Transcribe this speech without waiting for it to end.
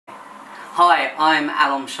Hi, I'm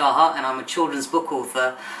Alom Shaha and I'm a children's book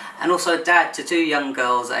author and also a dad to two young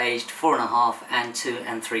girls aged 4.5 and 2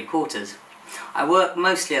 3/4. I work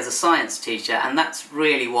mostly as a science teacher, and that's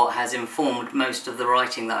really what has informed most of the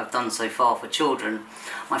writing that I've done so far for children.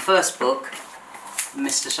 My first book,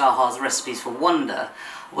 Mr Shaha's Recipes for Wonder,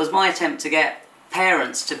 was my attempt to get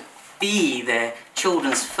parents to be their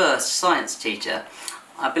children's first science teacher.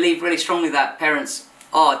 I believe really strongly that parents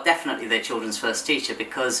are definitely their children's first teacher,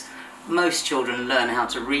 because most children learn how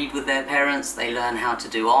to read with their parents, they learn how to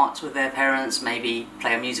do art with their parents, maybe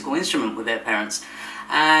play a musical instrument with their parents.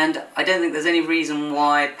 And I don't think there's any reason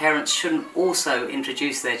why parents shouldn't also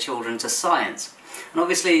introduce their children to science. And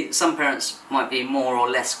obviously some parents might be more or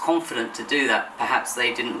less confident to do that. Perhaps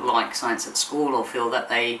they didn't like science at school or feel that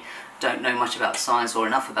they don't know much about science or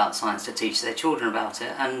enough about science to teach their children about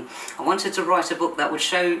it. And I wanted to write a book that would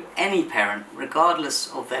show any parent,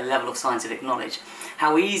 regardless of their level of scientific knowledge,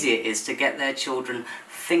 how easy it is to get their children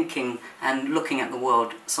thinking and looking at the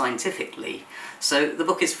world scientifically. So the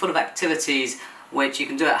book is full of activities which you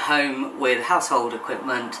can do at home with household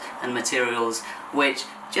equipment and materials, which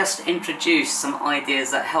just introduce some ideas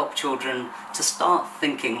that help children to start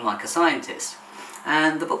thinking like a scientist.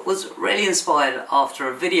 And the book was really inspired after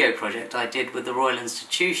a video project I did with the Royal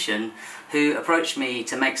Institution, who approached me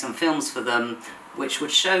to make some films for them which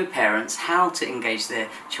would show parents how to engage their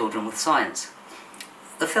children with science.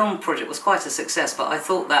 The film project was quite a success, but I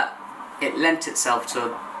thought that it lent itself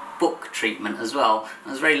to a book treatment as well.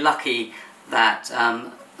 I was very lucky that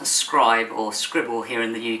a scribe or scribble here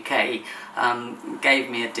in the UK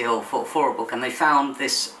gave me a deal for a book, and they found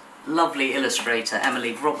this lovely illustrator,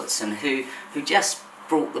 Emily Robertson, who just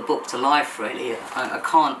brought the book to life really. I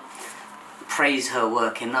can't praise her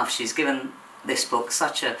work enough. She's given this book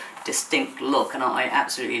such a distinct look, and I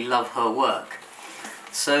absolutely love her work.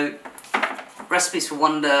 So Recipes for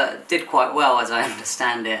Wonder did quite well, as I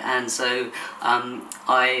understand it, and so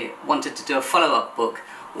I wanted to do a follow-up book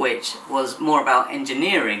which was more about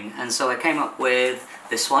engineering, and so I came up with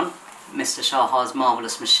this one, Mr Shaha's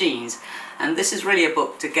Marvellous Machines, and this is really a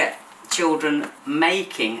book to get children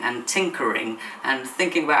making and tinkering and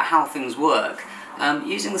thinking about how things work,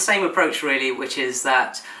 using the same approach really, which is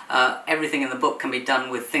that everything in the book can be done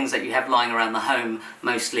with things that you have lying around the home,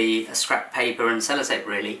 mostly scrap paper and sellotape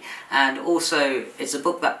really. And also it's a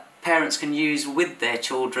book that parents can use with their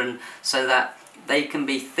children so that they can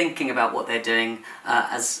be thinking about what they're doing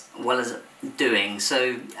as well as doing.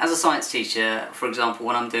 So as a science teacher, for example,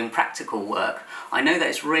 when I'm doing practical work, I know that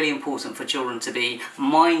it's really important for children to be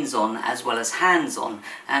minds-on as well as hands-on,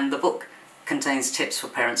 and the book contains tips for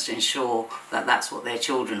parents to ensure that that's what their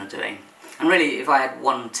children are doing. And really, if I had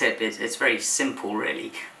one tip, it's very simple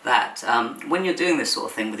really, that when you're doing this sort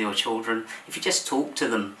of thing with your children, if you just talk to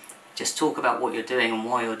them, just talk about what you're doing and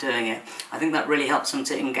why you're doing it, I think that really helps them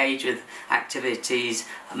to engage with activities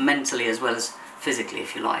mentally as well as physically,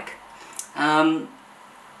 if you like. I'm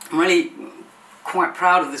really quite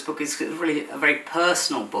proud of this book. It's really a very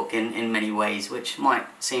personal book in many ways, which might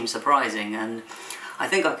seem surprising, and I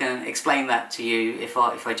think I can explain that to you if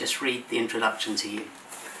I just read the introduction to you.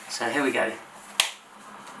 So here we go.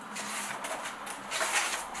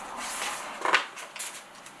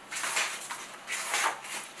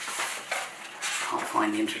 Can't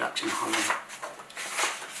find the introduction, hold on.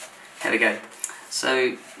 Here we go.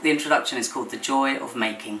 So the introduction is called The Joy of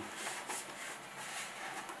Making.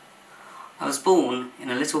 I was born in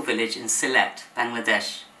a little village in Sylhet,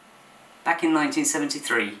 Bangladesh. Back in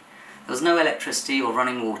 1973, there was no electricity or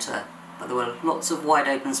running water, but there were lots of wide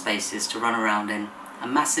open spaces to run around in, a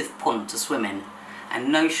massive pond to swim in,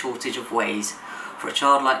 and no shortage of ways for a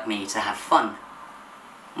child like me to have fun.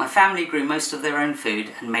 My family grew most of their own food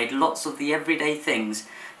and made lots of the everyday things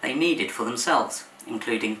they needed for themselves,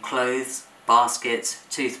 including clothes, baskets,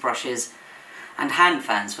 toothbrushes, and hand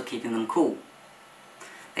fans for keeping them cool.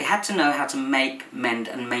 They had to know how to make, mend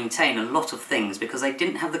and maintain a lot of things because they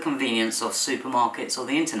didn't have the convenience of supermarkets or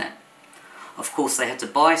the internet. Of course they had to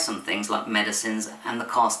buy some things like medicines and the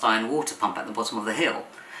cast iron water pump at the bottom of the hill,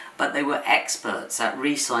 but they were experts at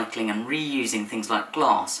recycling and reusing things like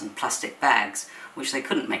glass and plastic bags, which they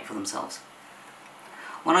couldn't make for themselves.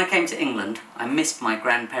 When I came to England, I missed my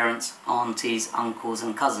grandparents, aunties, uncles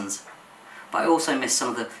and cousins. But I also missed some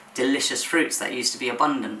of the delicious fruits that used to be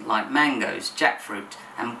abundant, like mangoes, jackfruit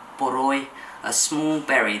and boroi, a small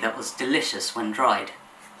berry that was delicious when dried.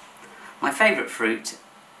 My favourite fruit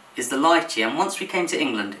is the lychee, and once we came to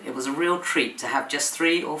England it was a real treat to have just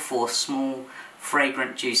 3 or 4 small,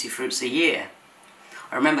 fragrant, juicy fruits a year.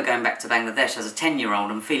 I remember going back to Bangladesh as a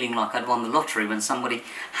 10-year-old and feeling like I'd won the lottery when somebody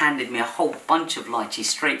handed me a whole bunch of lychee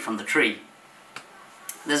straight from the tree.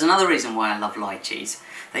 There's another reason why I love lychees.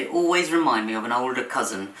 They always remind me of an older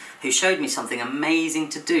cousin who showed me something amazing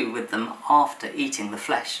to do with them after eating the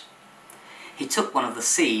flesh. He took one of the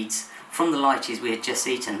seeds from the lychees we had just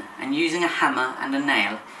eaten, and using a hammer and a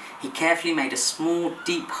nail, he carefully made a small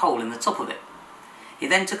deep hole in the top of it. He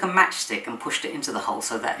then took a matchstick and pushed it into the hole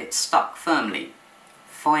so that it stuck firmly.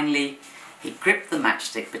 Finally, he gripped the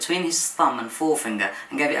matchstick between his thumb and forefinger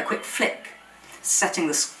and gave it a quick flick, setting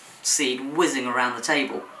the seed whizzing around the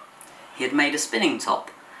table. He had made a spinning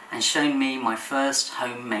top and shown me my first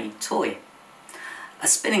homemade toy. A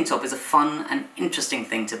spinning top is a fun and interesting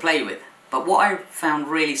thing to play with, but what I found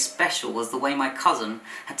really special was the way my cousin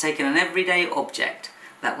had taken an everyday object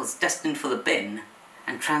that was destined for the bin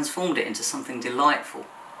and transformed it into something delightful.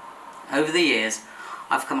 Over the years,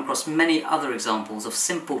 I've come across many other examples of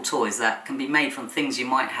simple toys that can be made from things you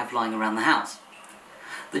might have lying around the house.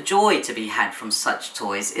 The joy to be had from such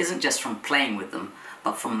toys isn't just from playing with them,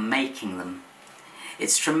 but from making them.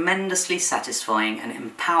 It's tremendously satisfying and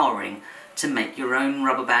empowering to make your own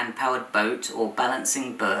rubber band powered boat or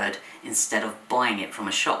balancing bird instead of buying it from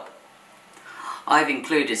a shop. I've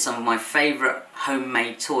included some of my favourite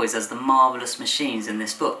homemade toys as the Marvellous machines in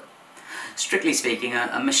this book. Strictly speaking,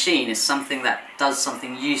 a machine is something that does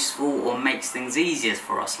something useful or makes things easier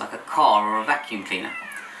for us, like a car or a vacuum cleaner.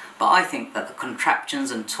 But I think that the contraptions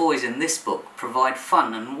and toys in this book provide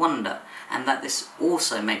fun and wonder, and that this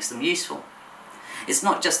also makes them useful. It's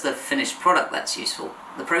not just the finished product that's useful.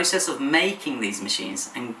 The process of making these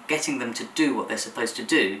machines and getting them to do what they're supposed to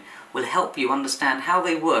do will help you understand how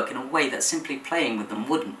they work in a way that simply playing with them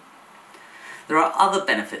wouldn't. There are other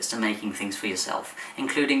benefits to making things for yourself,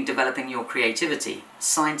 including developing your creativity,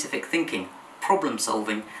 scientific thinking, problem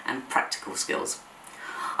solving, and practical skills.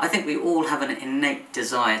 I think we all have an innate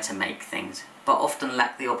desire to make things, but often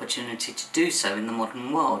lack the opportunity to do so in the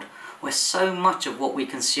modern world, where so much of what we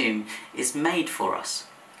consume is made for us.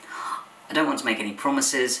 I don't want to make any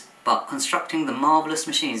promises, but constructing the Marvellous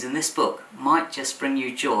machines in this book might just bring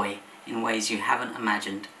you joy in ways you haven't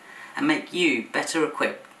imagined, and make you better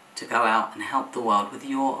equipped to go out and help the world with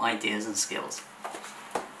your ideas and skills.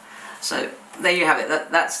 So there you have it.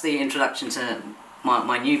 That's the introduction to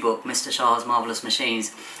my new book, Mr Shaha's Marvellous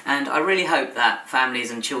Machines, and I really hope that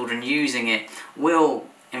families and children using it will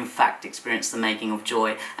in fact experience the making of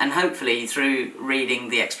joy, and hopefully through reading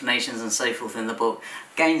the explanations and so forth in the book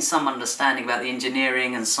gain some understanding about the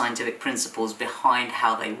engineering and scientific principles behind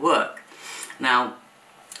how they work. Now,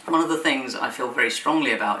 one of the things I feel very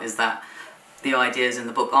strongly about is that the ideas in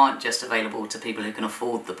the book aren't just available to people who can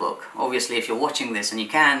afford the book. Obviously, if you're watching this and you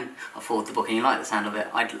can afford the book and you like the sound of it,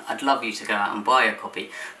 I'd love you to go out and buy a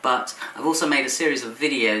copy. But I've also made a series of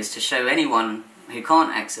videos to show anyone who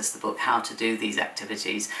can't access the book how to do these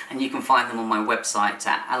activities, and you can find them on my website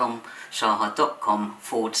at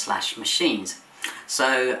alomshaha.com/machines.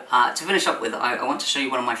 So to finish up with, I want to show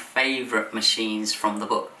you one of my favourite machines from the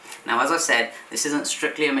book. Now, as I said, this isn't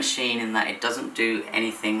strictly a machine in that it doesn't do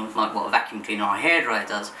anything like what a vacuum cleaner or a hairdryer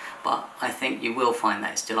does, but I think you will find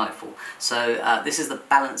that it's delightful. So this is the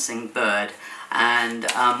balancing bird, and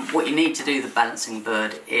what you need to do the balancing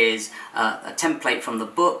bird is a template from the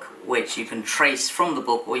book, which you can trace from the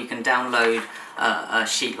book, or you can download a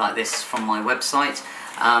sheet like this from my website.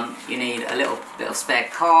 You need a little bit of spare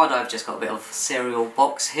card. I've just got a bit of cereal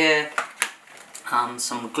box here,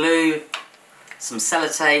 some glue, some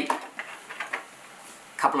sellotape, a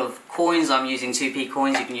couple of coins. I'm using 2p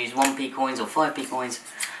coins, you can use 1p coins or 5p coins,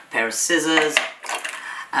 a pair of scissors,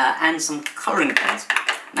 and some colouring pens.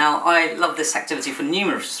 Now, I love this activity for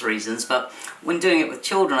numerous reasons, but when doing it with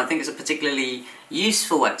children, I think it's a particularly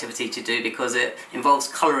useful activity to do because it involves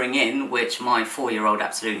colouring in, which my 4-year-old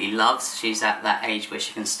absolutely loves. She's at that age where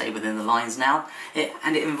she can stay within the lines now.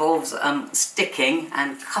 And it involves sticking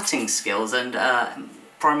and cutting skills, and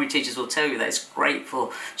primary teachers will tell you that it's great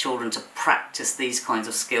for children to practice these kinds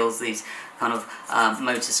of skills, these kind of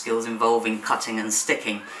motor skills involving cutting and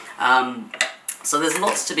sticking. So there's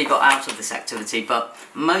lots to be got out of this activity, but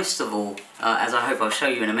most of all, as I hope I'll show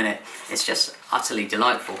you in a minute, it's just utterly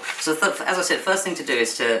delightful. So as I said, first thing to do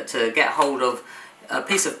is to get hold of a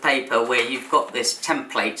piece of paper where you've got this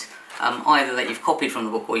template, either that you've copied from the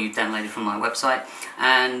book or you've downloaded from my website,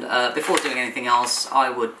 and before doing anything else I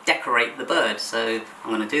would decorate the bird. So I'm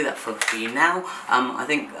going to do that for you now. I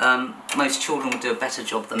think most children would do a better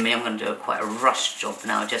job than me. I'm going to do quite a rushed job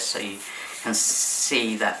now, just so you can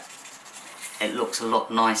see that it looks a lot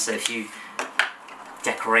nicer if you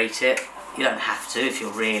decorate it. You don't have to if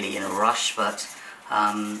you're really in a rush, but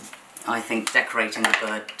I think decorating the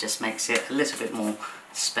bird just makes it a little bit more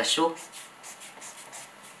special.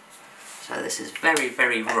 So So this is very,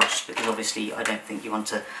 very rushed because obviously I don't think you want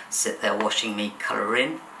to sit there watching me colour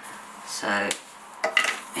in. So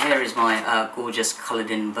here is my gorgeous coloured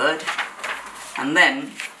in bird. And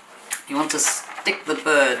then you want to stick the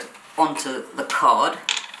bird onto the card,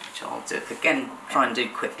 which I'll do again, try and do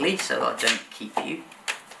quickly so I don't keep you.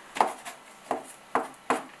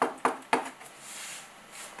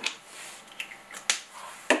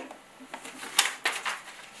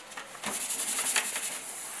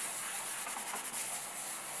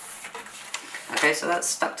 Okay, so that's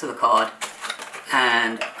stuck to the card,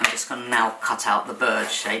 and I'm just going to now cut out the bird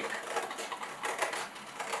shape.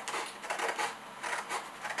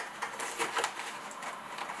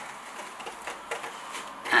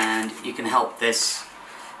 And you can help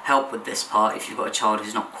with this part if you've got a child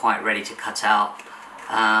who's not quite ready to cut out.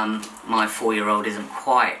 My 4-year-old isn't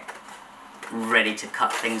quite ready to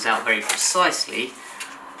cut things out very precisely,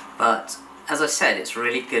 but as I said, it's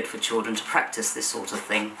really good for children to practice this sort of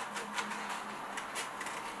thing.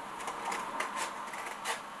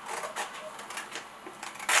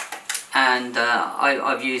 And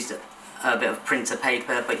I've used a bit of printer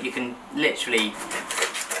paper, but you can literally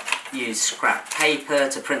use scrap paper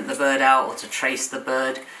to print the bird out or to trace the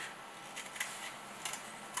bird.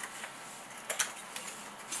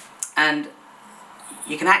 And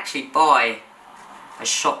you can actually buy a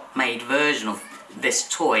shop-made version of this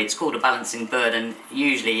toy. It's called a balancing bird, and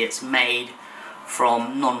usually it's made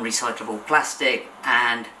from non-recyclable plastic,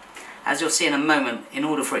 and as you'll see in a moment, in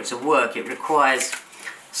order for it to work it requires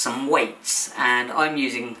some weights, and I'm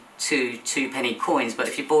using two 2-penny coins, but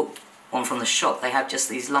if you bought one from the shop they have just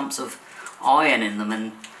these lumps of iron in them,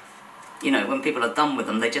 and you know, when people are done with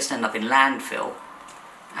them they just end up in landfill.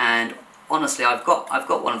 And honestly, I've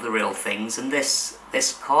got one of the real things, and this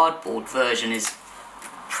cardboard version is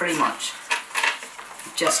pretty much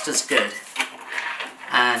just as good,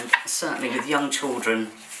 and certainly with young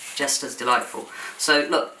children just as delightful. So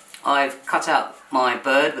look, I've cut out my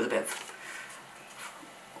bird with a bit of,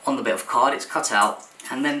 on the bit of card, it's cut out,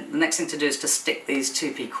 and then the next thing to do is to stick these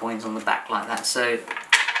 2p coins on the back like that. So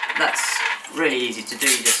that's really easy to do,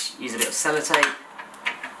 you just use a bit of sellotape.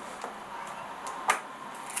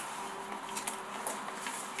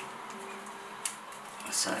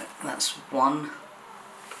 So that's one.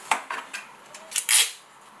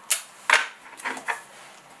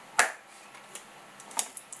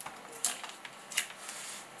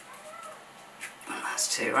 And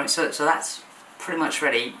that's two, right? So that's pretty much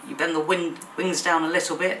ready. You bend the wings down a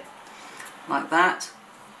little bit, like that,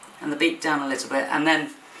 and the beak down a little bit, and then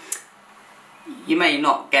you may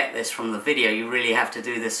not get this from the video, you really have to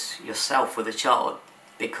do this yourself with a child,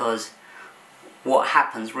 because what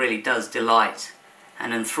happens really does delight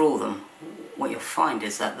and enthrall them. What you'll find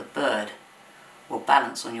is that the bird will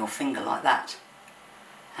balance on your finger like that,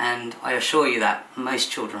 and I assure you that most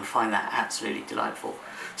children find that absolutely delightful.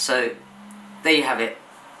 So there you have it,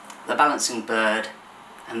 the balancing bird,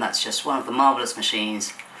 and that's just one of the Marvellous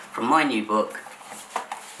machines from my new book,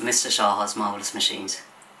 Mr Shaha's Marvellous Machines.